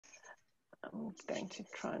I'm going to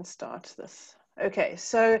try and start this. Okay,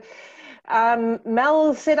 so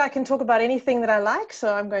Mel said I can talk about anything that I like,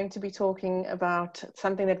 so I'm going to be talking about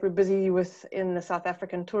something that we're busy with in the South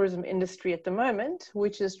African tourism industry at the moment,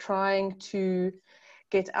 which is trying to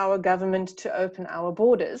get our government to open our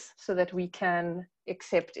borders so that we can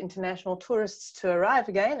accept international tourists to arrive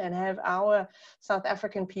again and have our South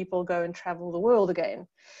African people go and travel the world again.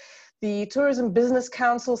 The Tourism Business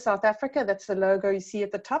Council South Africa, that's the logo you see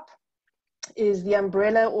at the top, is the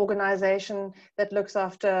umbrella organization that looks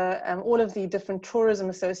after all of the different tourism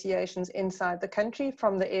associations inside the country,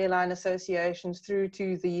 from the airline associations through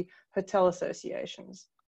to the hotel associations.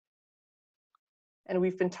 And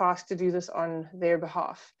we've been tasked to do this on their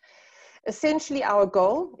behalf. Essentially, our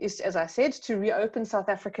goal is, as I said, to reopen South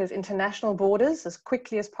Africa's international borders as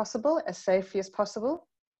quickly as possible, as safely as possible.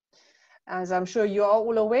 As I'm sure you are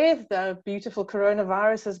all aware, the beautiful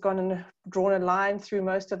coronavirus has gone and drawn a line through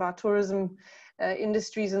most of our tourism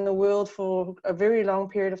industries in the world for a very long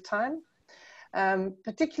period of time.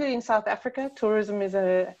 Particularly in South Africa, tourism is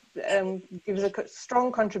gives a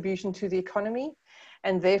strong contribution to the economy,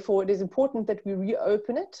 and therefore it is important that we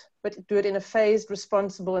reopen it, but do it in a phased,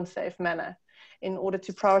 responsible and safe manner in order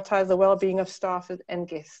to prioritize the well-being of staff and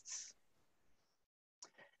guests.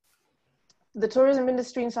 The tourism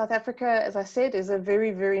industry in South Africa, as I said, is a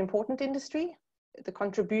very, very important industry. The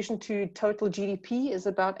contribution to total GDP is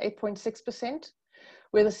about 8.6%.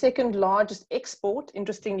 We're the second largest export.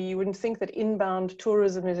 Interestingly, you wouldn't think that inbound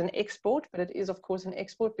tourism is an export, but it is, of course, an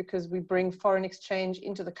export because we bring foreign exchange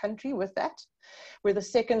into the country with that. We're the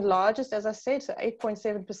second largest, as I said, so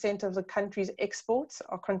 8.7% of the country's exports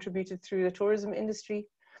are contributed through the tourism industry.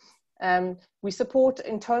 We support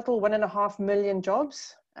in total 1.5 million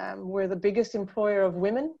jobs. We're the biggest employer of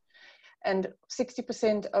women, and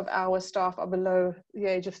 60% of our staff are below the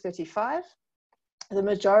age of 35. The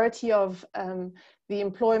majority of the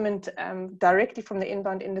employment directly from the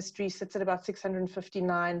inbound industry sits at about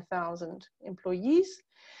 659,000 employees.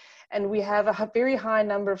 And we have a very high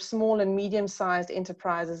number of small and medium-sized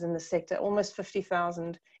enterprises in the sector, almost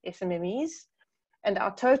 50,000 SMMEs. And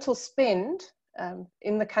our total spend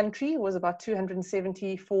in the country was about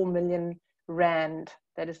 274 million rand.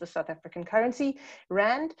 That is the South African currency,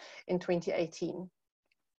 rand, in 2018.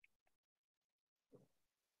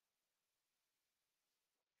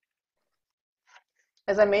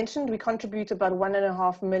 As I mentioned, we contribute about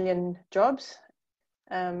 1.5 million jobs,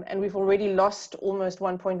 and we've already lost almost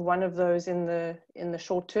 1.1 of those in the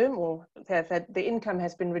short term, or the income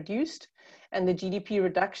has been reduced, and the GDP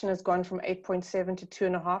reduction has gone from 8.7 to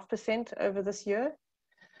 2.5% over this year.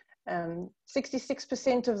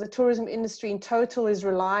 66% of the tourism industry in total is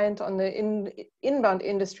reliant on the inbound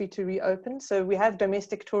industry to reopen. So we have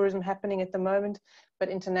domestic tourism happening at the moment, but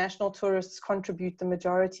international tourists contribute the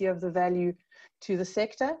majority of the value to the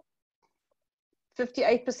sector.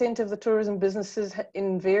 58% of the tourism businesses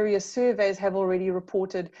in various surveys have already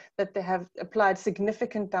reported that they have applied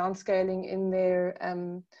significant downscaling in their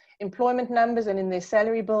employment numbers and in their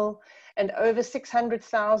salary bill, and over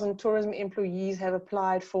 600,000 tourism employees have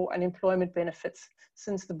applied for unemployment benefits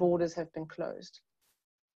since the borders have been closed.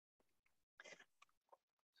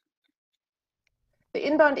 The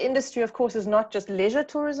inbound industry, of course, is not just leisure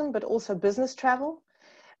tourism, but also business travel.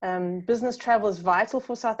 Business travel is vital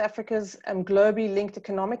for South Africa's globally linked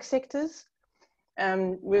economic sectors.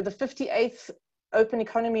 We're the 58th open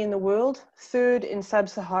economy in the world, third in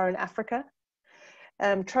sub-Saharan Africa.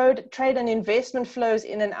 Trade and investment flows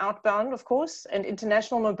in and outbound, of course, and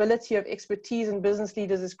international mobility of expertise and business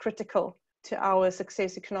leaders is critical to our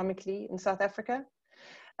success economically in South Africa.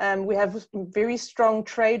 We have very strong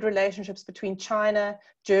trade relationships between China,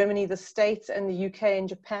 Germany, the States, and the UK and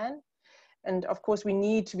Japan. And of course, we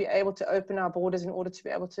need to be able to open our borders in order to be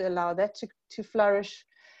able to allow that to flourish.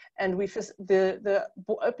 And the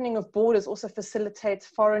opening of borders also facilitates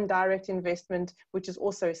foreign direct investment, which is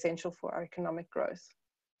also essential for our economic growth.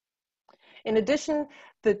 In addition,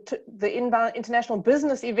 the inbound international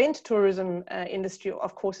business event tourism industry,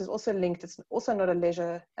 of course, is also linked. It's also not a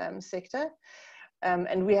leisure sector.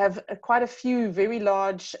 And we have quite a few very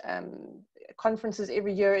large conferences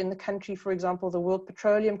every year in the country. For example, the World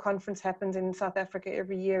Petroleum Conference happens in South Africa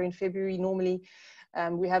every year in February normally.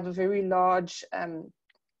 We have a very large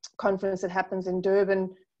conference that happens in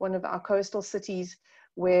Durban, one of our coastal cities,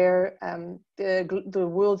 where the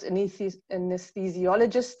world's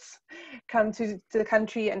anesthesiologists come to the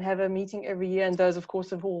country and have a meeting every year, and those, of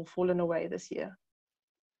course, have all fallen away this year.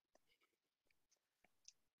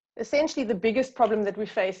 Essentially, the biggest problem that we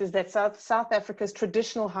face is that South Africa's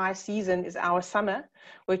traditional high season is our summer,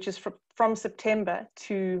 which is from September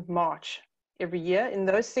to March every year. In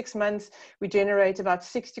those 6 months, we generate about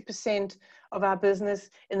 60% of our business.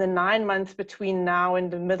 In the 9 months between now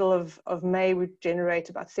and the middle of May, we generate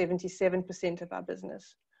about 77% of our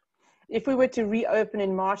business. If we were to reopen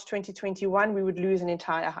in March 2021, we would lose an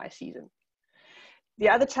entire high season. The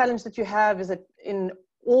other challenge that you have is that in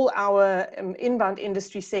all our inbound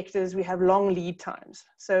industry sectors, we have long lead times,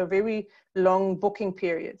 so very long booking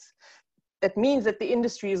periods. That means that the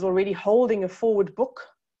industry is already holding a forward book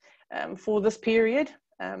for this period,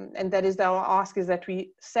 and that is our ask, is that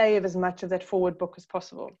we save as much of that forward book as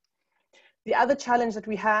possible. The other challenge that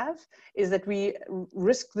we have is that we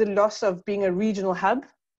risk the loss of being a regional hub,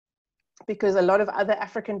 because a lot of other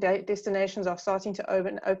African destinations are starting to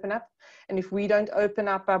open up. And if we don't open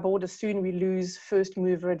up our borders soon, we lose first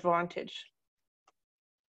mover advantage.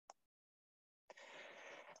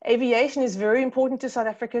 Aviation is very important to South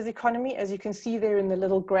Africa's economy. As you can see there in the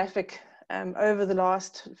little graphic, over the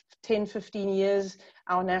last 10, 15 years,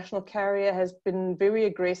 our national carrier has been very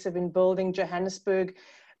aggressive in building Johannesburg,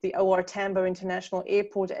 the OR Tambo International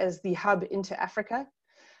Airport, as the hub into Africa.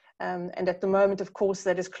 And at the moment, of course,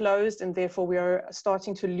 that is closed, and therefore we are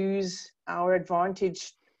starting to lose our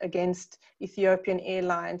advantage against Ethiopian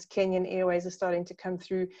Airlines. Kenyan Airways are starting to come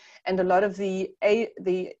through, and a lot of the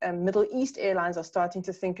Middle East airlines are starting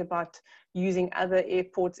to think about using other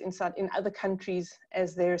airports in other countries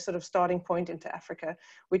as their sort of starting point into Africa,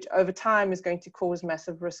 which over time is going to cause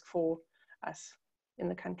massive risk for us in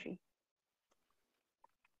the country.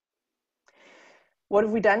 What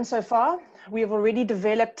have we done so far? We have already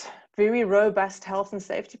developed very robust health and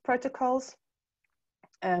safety protocols.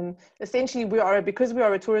 Essentially, because we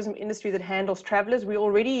are a tourism industry that handles travelers, we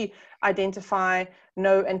already identify,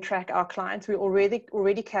 know, and track our clients. We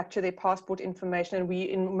already capture their passport information, and we,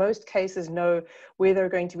 in most cases, know where they're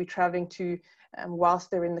going to be traveling to whilst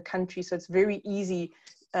they're in the country. So it's very easy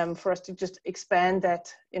for us to just expand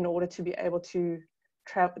that in order to be able to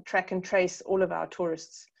track and trace all of our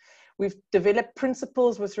tourists. We've developed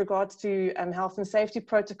principles with regards to health and safety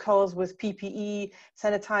protocols with PPE,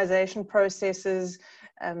 sanitization processes,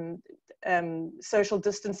 social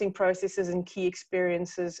distancing processes and key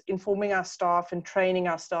experiences, informing our staff and training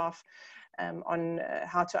our staff on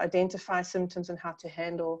how to identify symptoms and how to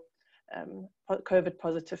handle COVID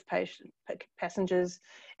positive passengers.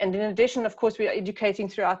 And in addition, of course, we are educating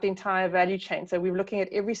throughout the entire value chain. So we're looking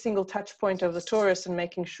at every single touch point of the tourist and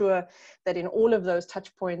making sure that in all of those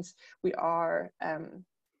touch points, we are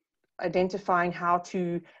identifying how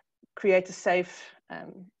to create a safe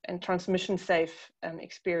and transmission safe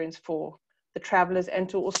experience for the travelers, and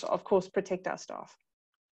to also, of course, protect our staff.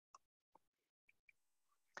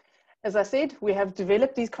 As I said, we have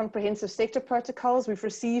developed these comprehensive sector protocols. We've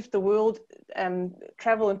received the World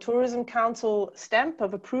Travel and Tourism Council stamp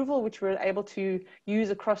of approval, which we're able to use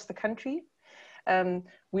across the country.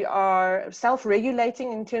 We are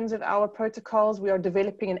self-regulating in terms of our protocols. We are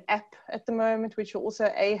developing an app at the moment, which will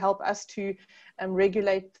also help us to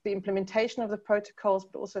regulate the implementation of the protocols,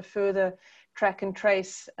 but also further track and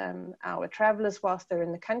trace our travelers whilst they're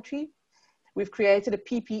in the country. We've created a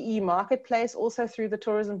PPE marketplace also through the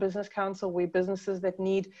Tourism Business Council, where businesses that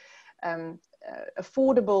need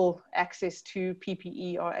affordable access to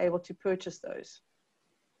PPE are able to purchase those.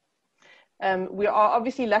 We are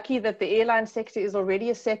obviously lucky that the airline sector is already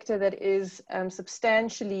a sector that is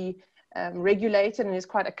substantially regulated and is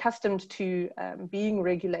quite accustomed to being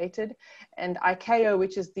regulated. And ICAO,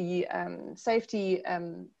 which is the safety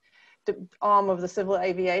the arm of the Civil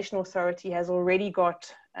Aviation Authority, has already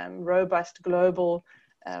got robust global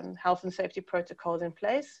health and safety protocols in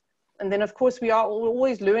place. And then, of course, we are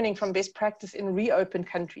always learning from best practice in reopened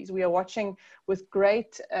countries. We are watching with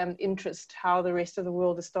great interest how the rest of the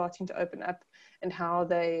world is starting to open up, and how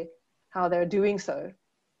they're doing so,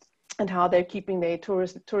 and how they're keeping their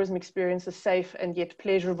tourism experiences safe and yet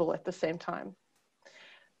pleasurable at the same time.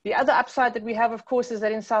 The other upside that we have, of course, is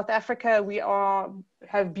that in South Africa, we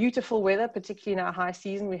have beautiful weather, particularly in our high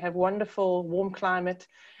season. We have wonderful warm climate,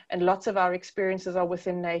 and lots of our experiences are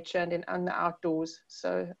within nature and in the outdoors.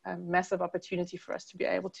 So a massive opportunity for us to be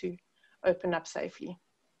able to open up safely.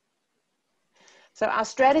 So our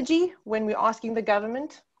strategy when we're asking the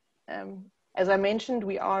government, as I mentioned,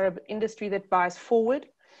 we are an industry that buys forward,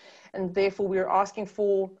 and therefore we're asking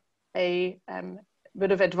for a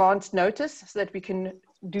bit of advance notice so that we can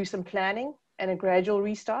do some planning and a gradual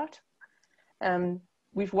restart.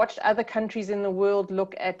 We've watched other countries in the world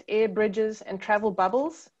look at air bridges and travel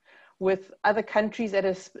bubbles with other countries at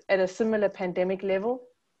a similar pandemic level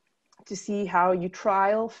to see how you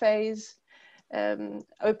trial phase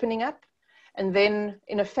opening up, and then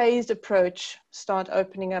in a phased approach start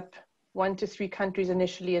opening up 1 to 3 countries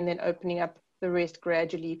initially, and then opening up the rest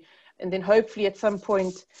gradually. And then hopefully at some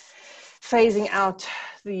point, phasing out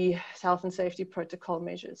the health and safety protocol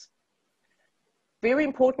measures. Very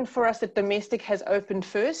important for us that domestic has opened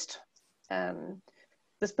first.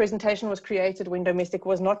 This presentation was created when domestic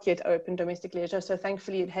was not yet open, domestic leisure. So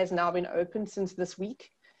thankfully it has now been open since this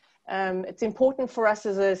week. It's important for us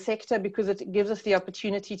as a sector because it gives us the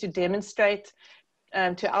opportunity to demonstrate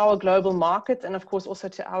to our global market and of course also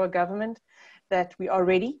to our government that we are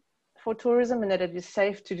ready for tourism and that it is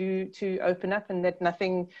safe to open up, and that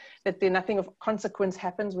nothing of consequence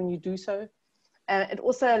happens when you do so. It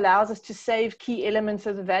also allows us to save key elements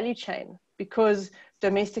of the value chain because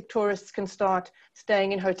domestic tourists can start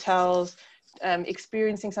staying in hotels,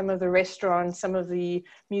 experiencing some of the restaurants, some of the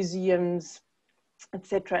museums,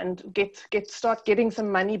 etc., and start getting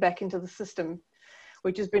some money back into the system,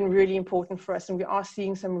 which has been really important for us. And we are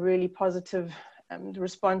seeing some really positive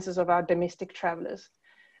responses of our domestic travelers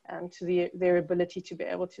to their ability to be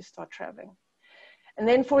able to start traveling. And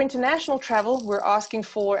then for international travel, we're asking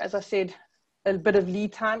for, as I said, a bit of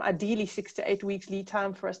lead time, ideally 6 to 8 weeks lead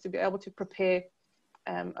time for us to be able to prepare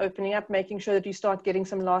opening up, making sure that you start getting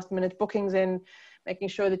some last minute bookings in, making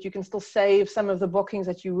sure that you can still save some of the bookings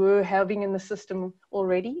that you were having in the system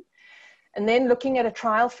already. And then looking at a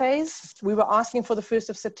trial phase, we were asking for the 1st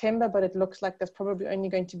of September, but it looks like that's probably only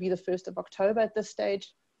going to be the 1st of October at this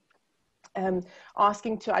stage.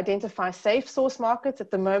 Asking to identify safe source markets.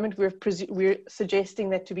 At the moment, we're suggesting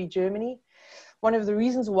that to be Germany. One of the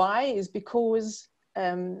reasons why is because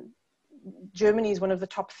Germany is one of the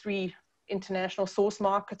top 3 international source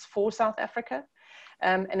markets for South Africa.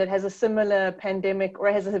 And it has a similar pandemic, or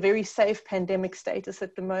it has a very safe pandemic status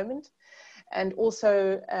at the moment. And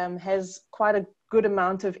also has quite a good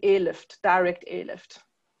amount of airlift, direct airlift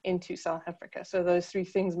into South Africa. So those 3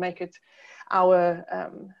 things make it our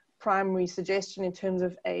primary suggestion in terms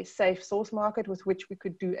of a safe source market with which we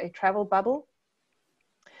could do a travel bubble.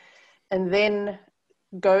 And then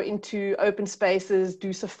go into open spaces,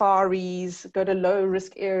 do safaris, go to low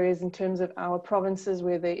risk areas in terms of our provinces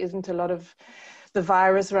where there isn't a lot of the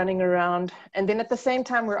virus running around. And then at the same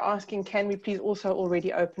time, we're asking, can we please also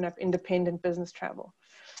already open up independent business travel?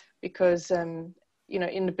 Because, you know,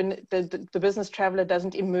 the business traveler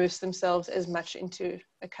doesn't immerse themselves as much into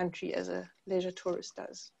a country as a leisure tourist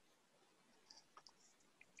does.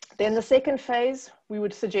 Then the second phase, we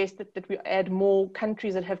would suggest that we add more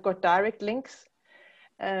countries that have got direct links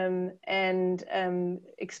and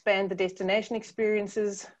expand the destination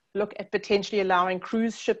experiences, look at potentially allowing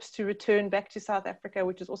cruise ships to return back to South Africa,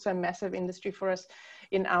 which is also a massive industry for us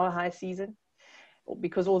in our high season,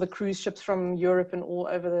 because all the cruise ships from Europe and all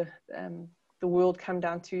over the world come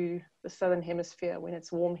down to the Southern Hemisphere when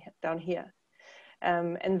it's warm down here.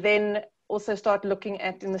 And then also start looking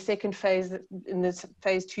at, in the second phase, in this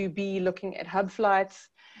phase 2B, looking at hub flights,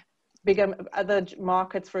 bigger other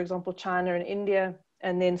markets, for example, China and India,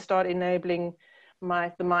 and then start enabling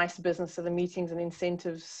the MICE business, so the meetings and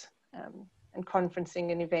incentives and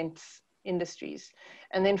conferencing and events industries.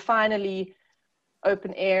 And then finally,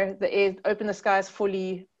 open the skies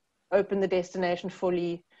fully, open the destination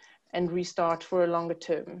fully, and restart for a longer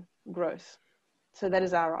term growth. So that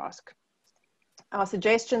is our ask. Our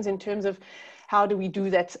suggestions in terms of how do we do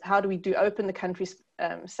that, how do we open the countries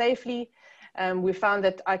safely. We found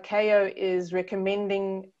that ICAO is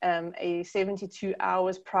recommending a 72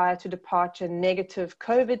 hours prior to departure negative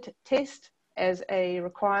COVID test as a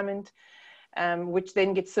requirement, which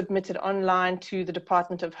then gets submitted online to the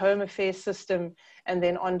Department of Home Affairs system. And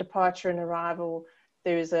then on departure and arrival,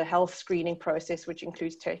 there is a health screening process, which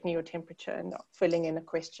includes taking your temperature and filling in a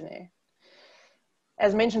questionnaire.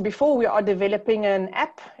 As mentioned before, we are developing an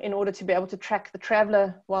app in order to be able to track the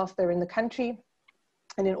traveler whilst they're in the country,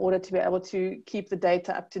 and in order to be able to keep the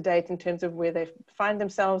data up to date in terms of where they find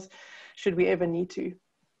themselves, should we ever need to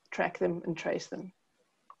track them and trace them.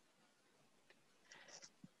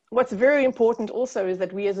 What's very important also is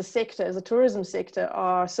that we as a sector, as a tourism sector,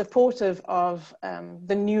 are supportive of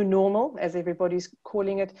the new normal, as everybody's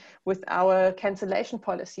calling it, with our cancellation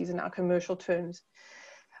policies and our commercial terms.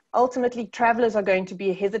 Ultimately, travelers are going to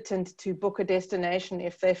be hesitant to book a destination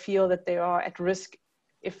if they feel that they are at risk,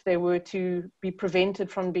 if they were to be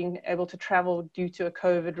prevented from being able to travel due to a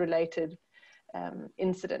COVID-related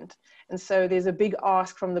incident. And so there's a big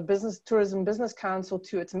ask from the Tourism Business Council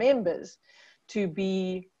to its members to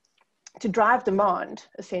drive demand,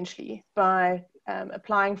 essentially, by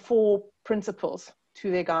applying 4 principles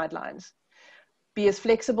to their guidelines. Be as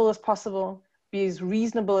flexible as possible, be as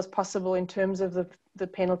reasonable as possible in terms of the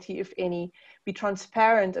penalty, if any, be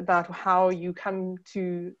transparent about how you come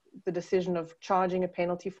to the decision of charging a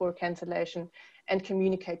penalty for a cancellation, and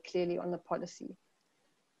communicate clearly on the policy.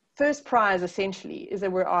 First prize, essentially, is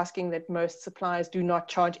that we're asking that most suppliers do not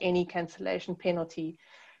charge any cancellation penalty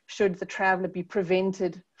should the traveler be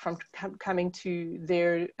prevented from coming to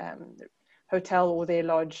their hotel or their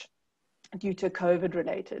lodge due to a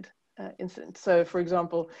COVID-related incident. So, for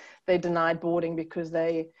example, they denied boarding because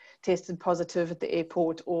they tested positive at the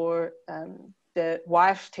airport, or the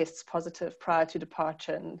wife tests positive prior to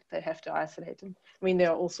departure and they have to isolate them. I mean, there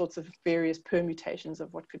are all sorts of various permutations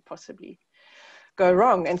of what could possibly go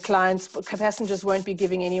wrong, and passengers won't be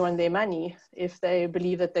giving anyone their money if they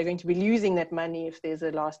believe that they're going to be losing that money if there's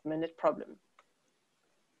a last minute problem.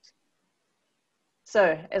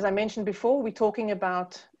 So, as I mentioned before, we're talking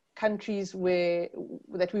about countries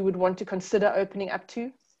that we would want to consider opening up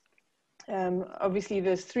to. Obviously,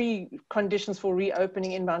 there's 3 conditions for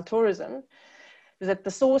reopening inbound tourism. Is that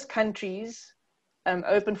the source countries are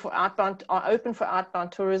open for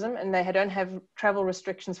outbound tourism, and they don't have travel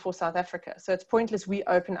restrictions for South Africa. So it's pointless we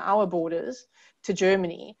open our borders to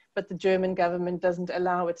Germany, but the German government doesn't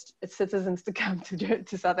allow its citizens to come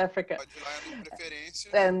to South Africa.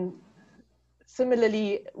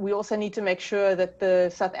 Similarly, we also need to make sure that the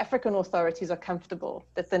South African authorities are comfortable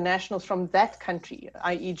that the nationals from that country,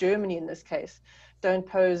 i.e. Germany in this case, don't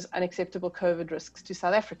pose unacceptable COVID risks to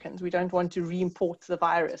South Africans. We don't want to re-import the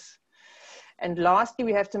virus. And lastly,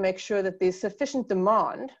 we have to make sure that there's sufficient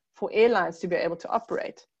demand for airlines to be able to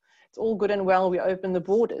operate. It's all good and well we open the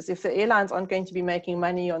borders. If the airlines aren't going to be making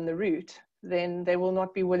money on the route, then they will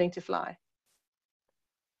not be willing to fly.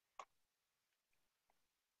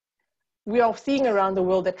 We are seeing around the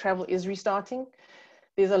world that travel is restarting.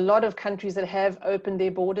 There's a lot of countries that have opened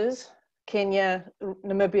their borders: Kenya,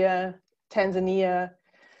 Namibia, Tanzania,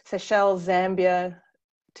 Seychelles, Zambia,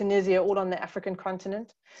 Tunisia, all on the African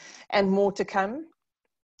continent, and more to come.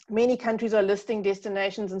 Many countries are listing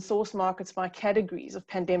destinations and source markets by categories of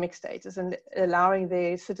pandemic status and allowing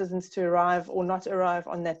their citizens to arrive or not arrive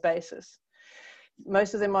on that basis.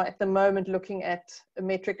 Most of them are at the moment looking at a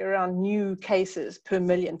metric around new cases per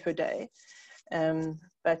million per day.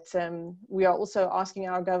 But we are also asking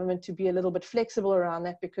our government to be a little bit flexible around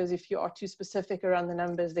that, because if you are too specific around the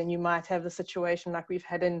numbers, then you might have the situation like we've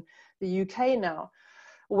had in the UK now,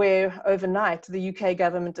 where overnight the UK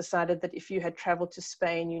government decided that if you had traveled to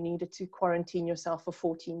Spain, you needed to quarantine yourself for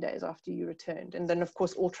 14 days after you returned. And then, of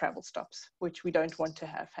course, all travel stops, which we don't want to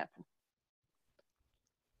have happen.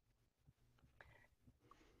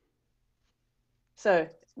 So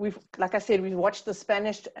like I said, we've watched the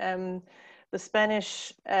Spanish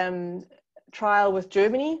trial with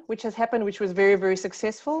Germany, which has happened, which was very, very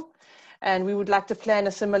successful. And we would like to plan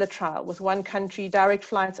a similar trial with 1 country, direct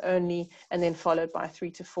flights only, and then followed by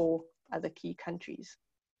 3 to 4 other key countries.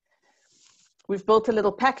 We've built a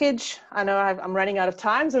little package. I know I'm running out of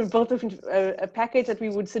time, so we've built a package that we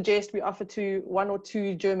would suggest we offer to 1 or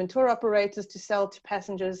 2 German tour operators to sell to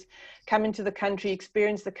passengers, come into the country,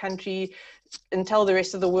 experience the country, and tell the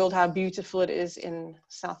rest of the world how beautiful it is in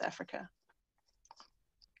South Africa.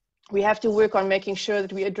 We have to work on making sure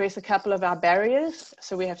that we address a couple of our barriers.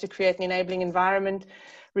 So we have to create an enabling environment,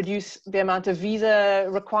 reduce the amount of visa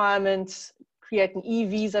requirements, create an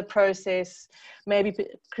e-visa process, maybe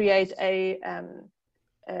create a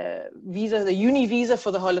visa, the uni visa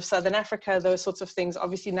for the whole of Southern Africa, those sorts of things.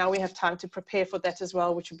 Obviously now we have time to prepare for that as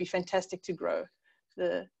well, which would be fantastic to grow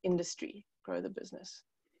the industry, grow the business.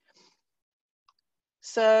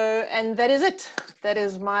 So, and that is it. That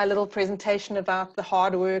is my little presentation about the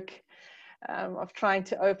hard work of trying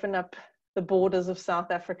to open up the borders of South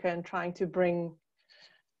Africa and trying to bring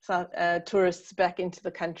tourists back into the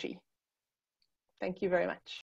country. Thank you very much.